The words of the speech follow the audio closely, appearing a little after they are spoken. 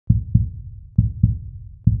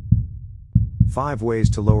5 ways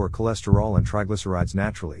to lower cholesterol and triglycerides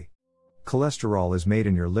naturally. Cholesterol is made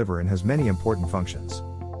in your liver and has many important functions.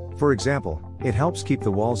 For example, it helps keep the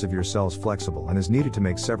walls of your cells flexible and is needed to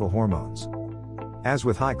make several hormones. As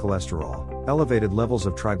with high cholesterol, elevated levels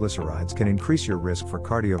of triglycerides can increase your risk for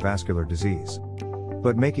cardiovascular disease.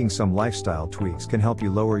 But making some lifestyle tweaks can help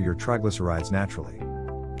you lower your triglycerides naturally.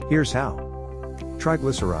 Here's how.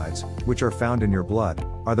 Triglycerides, which are found in your blood,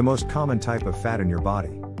 are the most common type of fat in your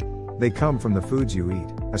body. They come from the foods you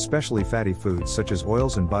eat, especially fatty foods such as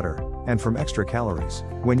oils and butter, and from extra calories.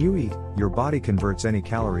 When you eat, your body converts any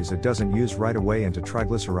calories it doesn't use right away into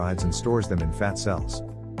triglycerides and stores them in fat cells.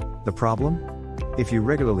 The problem? If you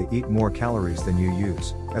regularly eat more calories than you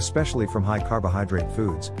use, especially from high carbohydrate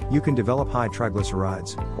foods, you can develop high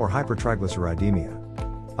triglycerides, or hypertriglyceridemia.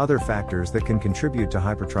 Other factors that can contribute to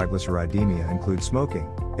hypertriglyceridemia include smoking,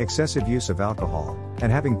 excessive use of alcohol,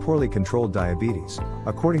 and having poorly controlled diabetes,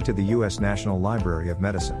 according to the U.S. National Library of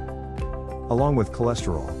Medicine. Along with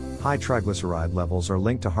cholesterol, high triglyceride levels are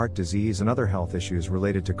linked to heart disease and other health issues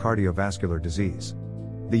related to cardiovascular disease.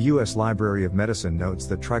 The U.S. Library of Medicine notes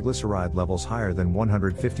that triglyceride levels higher than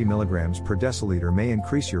 150 mg per deciliter may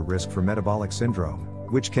increase your risk for metabolic syndrome,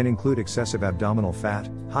 which can include excessive abdominal fat,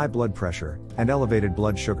 high blood pressure, and elevated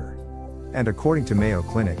blood sugar. And according to Mayo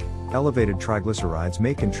Clinic, elevated triglycerides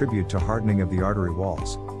may contribute to hardening of the artery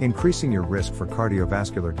walls, increasing your risk for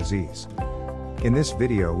cardiovascular disease. In this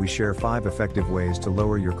video we share 5 effective ways to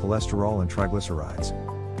lower your cholesterol and triglycerides.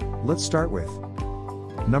 Let's start with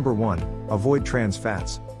Number 1. Avoid trans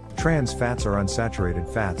fats. Trans fats are unsaturated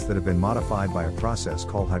fats that have been modified by a process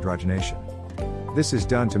called hydrogenation. This is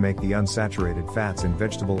done to make the unsaturated fats in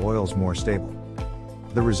vegetable oils more stable.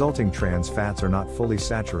 The resulting trans fats are not fully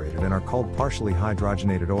saturated and are called partially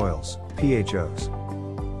hydrogenated oils,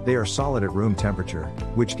 PHOs. They are solid at room temperature,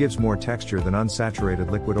 which gives more texture than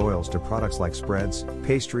unsaturated liquid oils to products like spreads,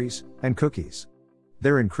 pastries, and cookies.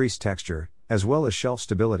 Their increased texture, as well as shelf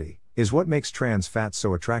stability, is what makes trans fats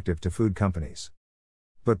so attractive to food companies.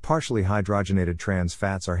 But partially hydrogenated trans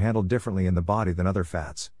fats are handled differently in the body than other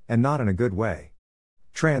fats, and not in a good way.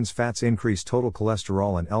 Trans fats increase total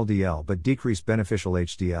cholesterol and LDL but decrease beneficial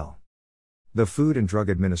HDL. The Food and Drug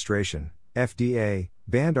Administration, FDA,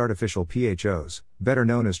 banned artificial PHOs, better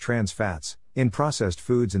known as trans fats, in processed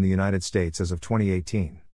foods in the United States as of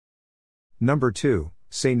 2018. Number 2,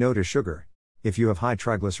 say no to sugar. If you have high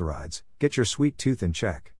triglycerides, get your sweet tooth in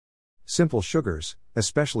check. Simple sugars,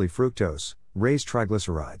 especially fructose, raise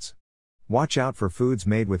triglycerides. Watch out for foods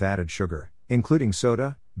made with added sugar, including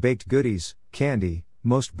soda, baked goodies, candy,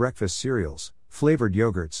 most breakfast cereals, flavored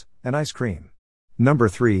yogurts, and ice cream. Number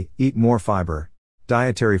 3, eat more fiber.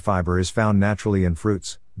 Dietary fiber is found naturally in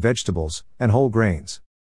fruits, vegetables, and whole grains.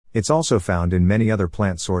 It's also found in many other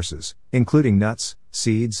plant sources, including nuts,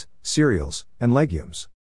 seeds, cereals, and legumes.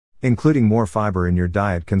 Including more fiber in your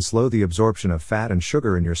diet can slow the absorption of fat and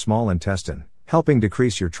sugar in your small intestine, helping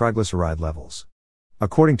decrease your triglyceride levels.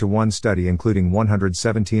 According to one study including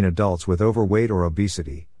 117 adults with overweight or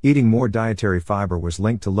obesity, eating more dietary fiber was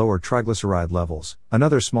linked to lower triglyceride levels.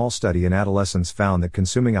 Another small study in adolescents found that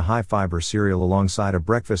consuming a high-fiber cereal alongside a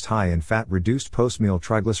breakfast high in fat reduced post-meal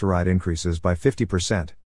triglyceride increases by 50%.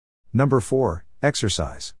 Number 4,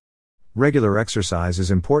 exercise. Regular exercise is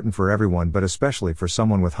important for everyone but especially for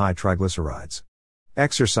someone with high triglycerides.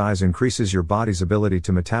 Exercise increases your body's ability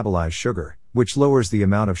to metabolize sugar, which lowers the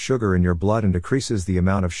amount of sugar in your blood and decreases the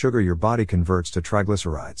amount of sugar your body converts to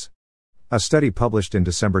triglycerides. A study published in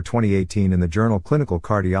December 2018 in the journal Clinical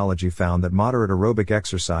Cardiology found that moderate aerobic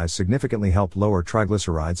exercise significantly helped lower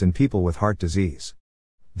triglycerides in people with heart disease.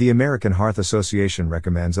 The American Heart Association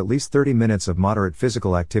recommends at least 30 minutes of moderate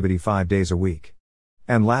physical activity 5 days a week.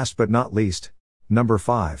 And last but not least, number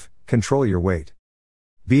 5, control your weight.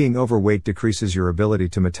 Being overweight decreases your ability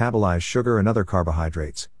to metabolize sugar and other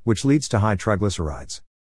carbohydrates, which leads to high triglycerides.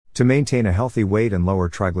 To maintain a healthy weight and lower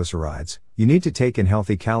triglycerides, you need to take in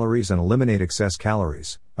healthy calories and eliminate excess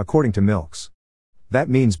calories, according to Milks. That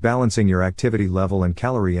means balancing your activity level and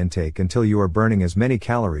calorie intake until you are burning as many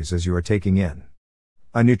calories as you are taking in.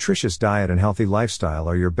 A nutritious diet and healthy lifestyle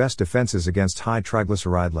are your best defenses against high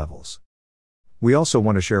triglyceride levels. We also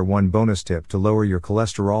want to share one bonus tip to lower your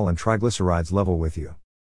cholesterol and triglycerides level with you.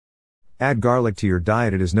 Add garlic to your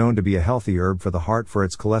diet. It is known to be a healthy herb for the heart for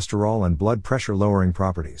its cholesterol and blood pressure lowering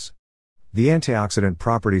properties. The antioxidant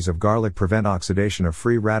properties of garlic prevent oxidation of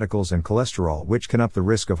free radicals and cholesterol, which can up the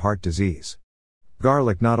risk of heart disease.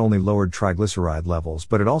 Garlic not only lowered triglyceride levels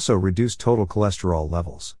but it also reduced total cholesterol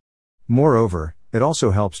levels. Moreover, it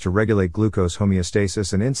also helps to regulate glucose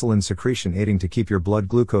homeostasis and insulin secretion, aiding to keep your blood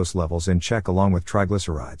glucose levels in check along with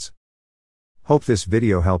triglycerides. Hope this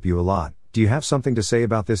video helped you a lot. Do you have something to say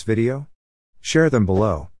about this video? Share them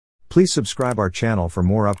below. Please subscribe our channel for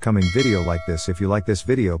more upcoming video like this. If you like this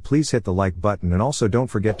video, please hit the like button and also don't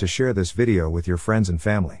forget to share this video with your friends and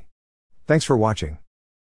family. Thanks for watching.